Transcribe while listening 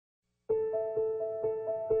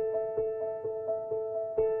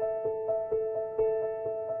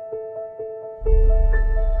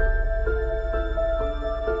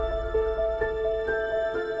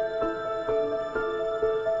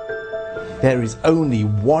there is only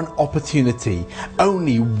one opportunity,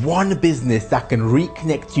 only one business that can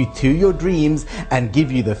reconnect you to your dreams and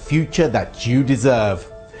give you the future that you deserve.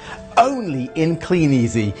 Only in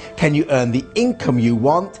Kleeneze can you earn the income you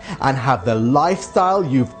want and have the lifestyle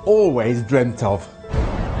you've always dreamt of.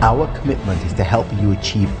 Our commitment is to help you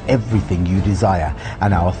achieve everything you desire,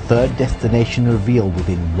 and our third destination reveal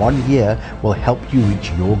within 1 year will help you reach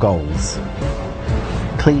your goals.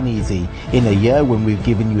 Kleeneze, in a year when we've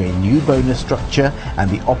given you a new bonus structure and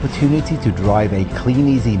the opportunity to drive a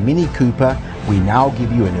Kleeneze Mini Cooper, we now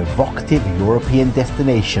give you an evocative European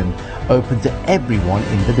destination open to everyone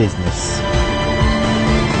in the business.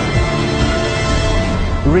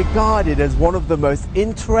 Regarded as one of the most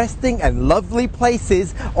interesting and lovely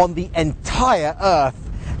places on the entire earth,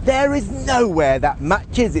 there is nowhere that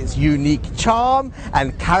matches its unique charm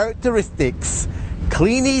and characteristics.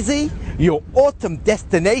 Kleeneze, your autumn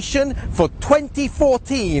destination for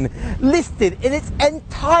 2014, listed in its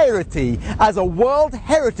entirety as a World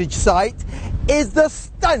Heritage Site, is the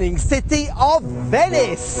stunning city of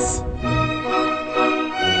Venice.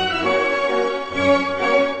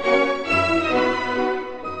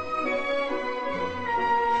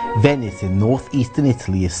 Venice in northeastern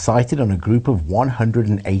Italy is sited on a group of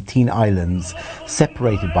 118 islands,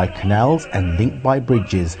 separated by canals and linked by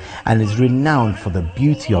bridges, and is renowned for the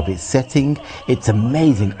beauty of its setting, its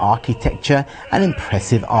amazing architecture and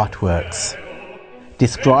impressive artworks.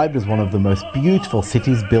 Described as one of the most beautiful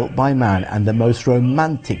cities built by man and the most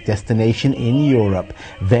romantic destination in Europe,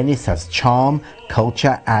 Venice has charm,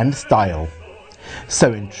 culture and style.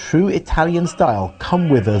 So in true Italian style, come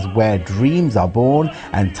with us where dreams are born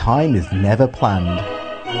and time is never planned.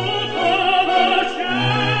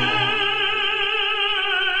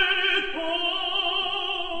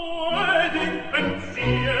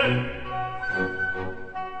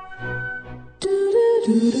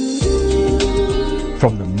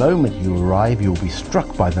 From the moment you arrive, you'll be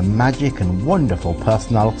struck by the magic and wonderful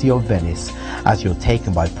personality of Venice as you're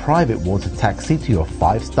taken by private water taxi to your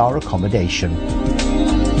 5-star accommodation.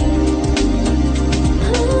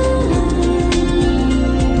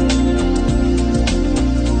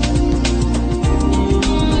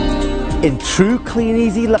 In true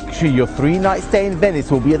Kleeneze luxury, your 3-night stay in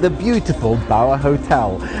Venice will be at the beautiful Bauer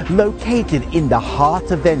Hotel, located in the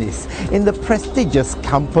heart of Venice, in the prestigious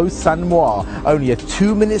Campo San Moa, only a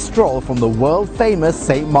 2-minute stroll from the world-famous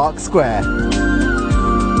St. Mark's Square.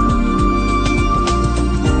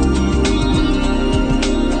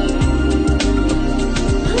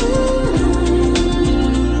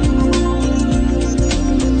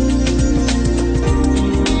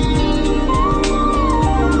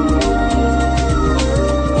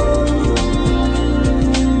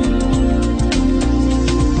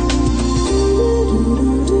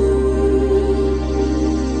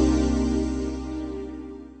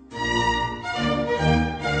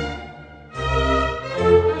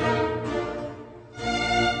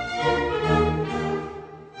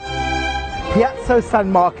 Piazza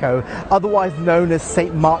San Marco, otherwise known as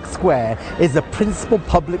St. Mark's Square, is the principal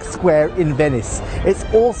public square in Venice. It's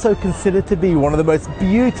also considered to be one of the most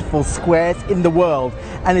beautiful squares in the world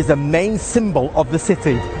and is a main symbol of the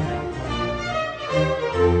city.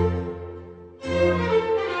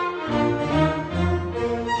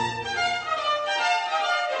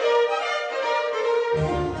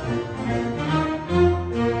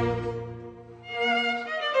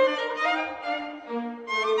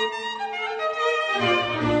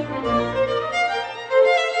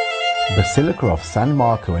 Basilica of San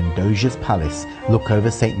Marco and Doge's Palace look over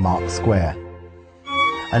St. Mark's Square.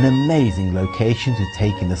 An amazing location to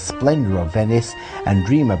take in the splendor of Venice and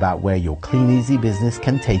dream about where your Kleeneze business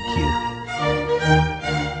can take you.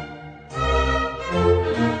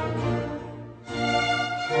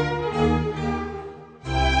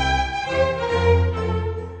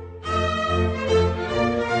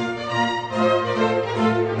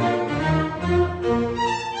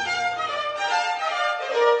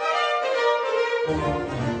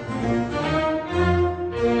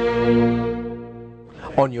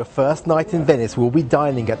 On your first night in Venice, we'll be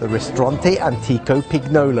dining at the Ristorante Antico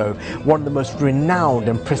Pignolo, one of the most renowned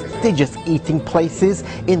and prestigious eating places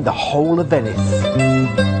in the whole of Venice.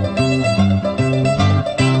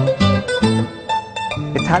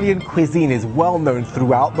 Italian cuisine is well known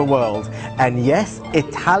throughout the world, and yes,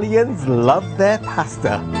 Italians love their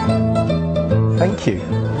pasta. Thank you.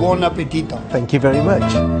 Buon appetito. Thank you very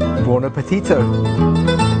much. Buon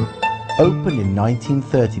appetito. Opened in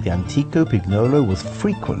 1930, the Antico Pignolo was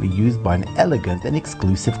frequently used by an elegant and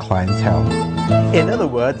exclusive clientele. In other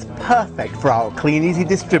words, perfect for our Kleeneze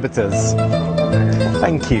distributors.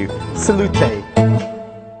 Thank you. Salute.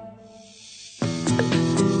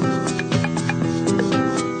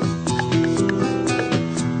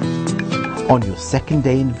 On your second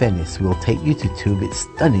day in Venice, we'll take you to two of its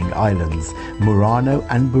stunning islands, Murano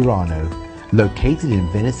and Burano. Located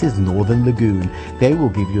in Venice's northern lagoon, they will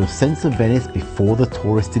give you a sense of Venice before the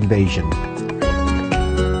tourist invasion.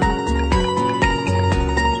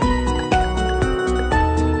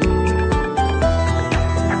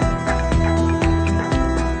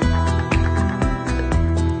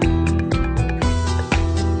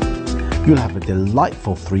 You'll have a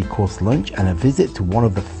delightful three-course lunch and a visit to one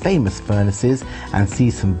of the famous furnaces and see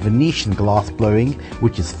some Venetian glass blowing,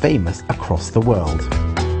 which is famous across the world.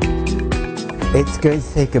 It's going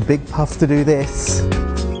to take a big puff to do this.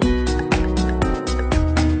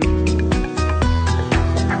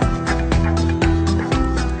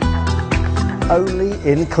 Only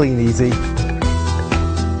in Kleeneze.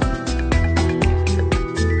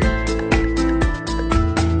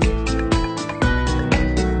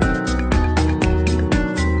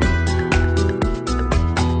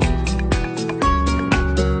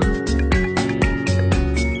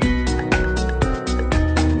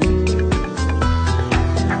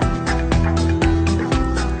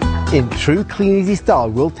 In true Kleeneze style,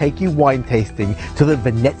 we'll take you wine tasting to the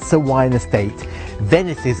Venezia wine estate,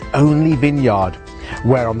 Venice's only vineyard,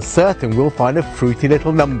 where I'm certain we'll find a fruity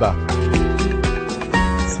little number.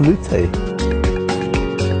 Salute.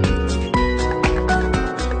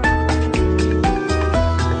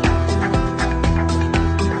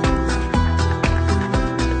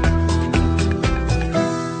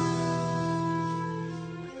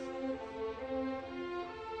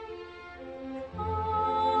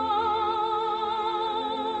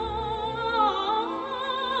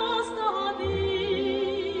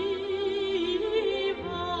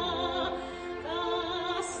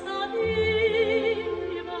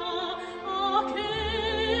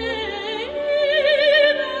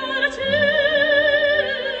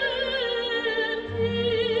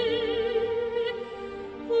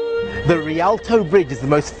 The Rialto Bridge is the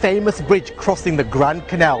most famous bridge crossing the Grand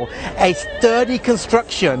Canal, a sturdy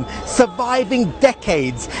construction surviving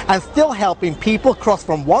decades and still helping people cross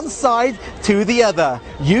from one side to the other.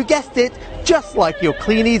 You guessed it, just like your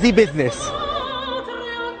Kleeneze business.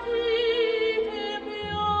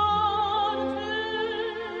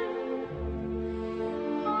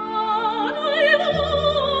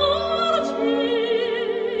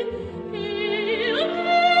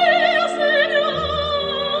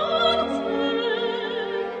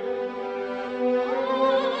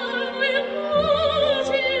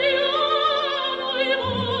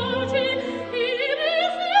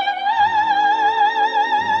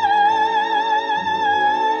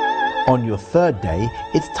 On your third day,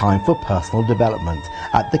 it's time for personal development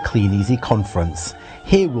at the Kleeneze Conference.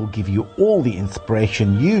 Here we'll give you all the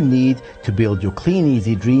inspiration you need to build your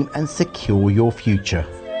Kleeneze dream and secure your future.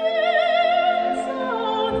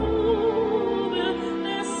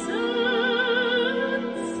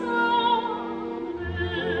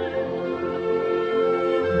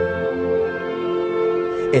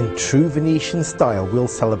 In true Venetian style, we'll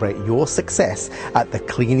celebrate your success at the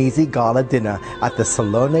Kleeneze Gala Dinner at the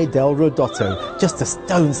Salone del Rodotto, just a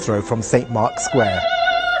stone's throw from St. Mark's Square.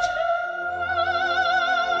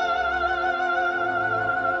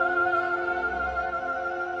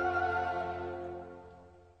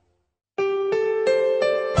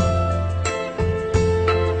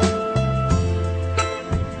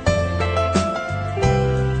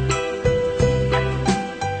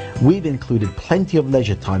 We've included plenty of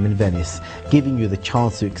leisure time in Venice, giving you the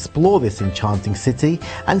chance to explore this enchanting city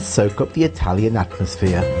and soak up the Italian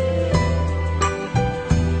atmosphere.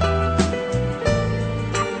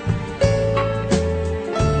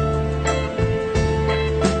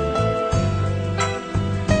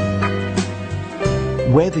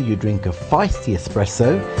 Whether you drink a feisty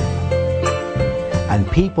espresso and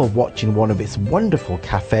people watching one of its wonderful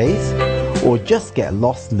cafes, or just get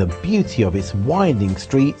lost in the beauty of its winding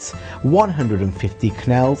streets, 150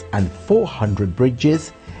 canals and 400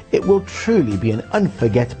 bridges, it will truly be an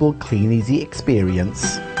unforgettable Kleeneze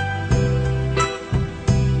experience.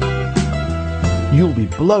 You'll be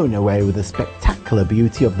blown away with the spectacular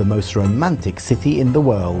beauty of the most romantic city in the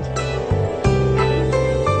world.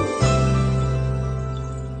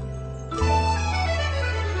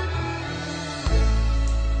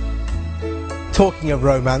 Talking of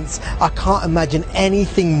romance, I can't imagine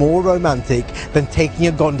anything more romantic than taking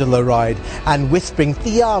a gondola ride and whispering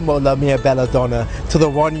 "Ti amo la mia bella donna" to the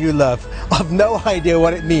one you love. I've no idea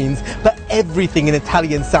what it means, but everything in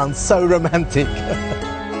Italian sounds so romantic.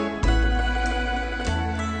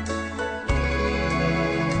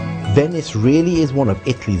 Venice really is one of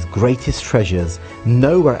Italy's greatest treasures.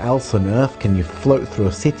 Nowhere else on earth can you float through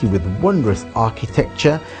a city with wondrous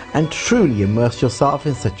architecture and truly immerse yourself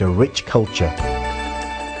in such a rich culture.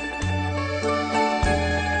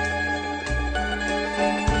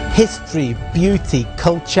 History, beauty,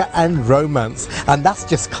 culture and romance. And that's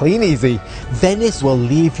just Kleeneze. Venice will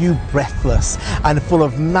leave you breathless and full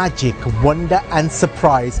of magic, wonder and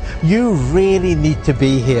surprise. You really need to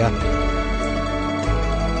be here.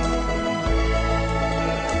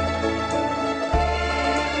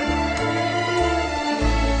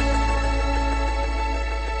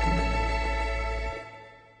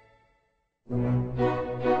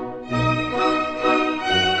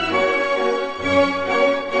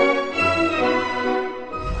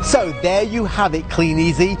 So there you have it,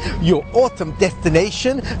 Kleeneze, your autumn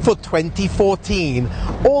destination for 2014.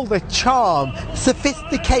 All the charm,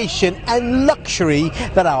 sophistication and luxury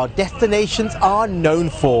that our destinations are known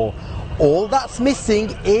for. All that's missing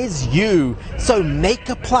is you. So make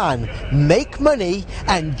a plan, make money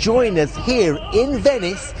and join us here in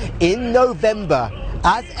Venice in November.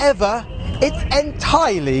 As ever, it's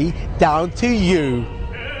entirely down to you.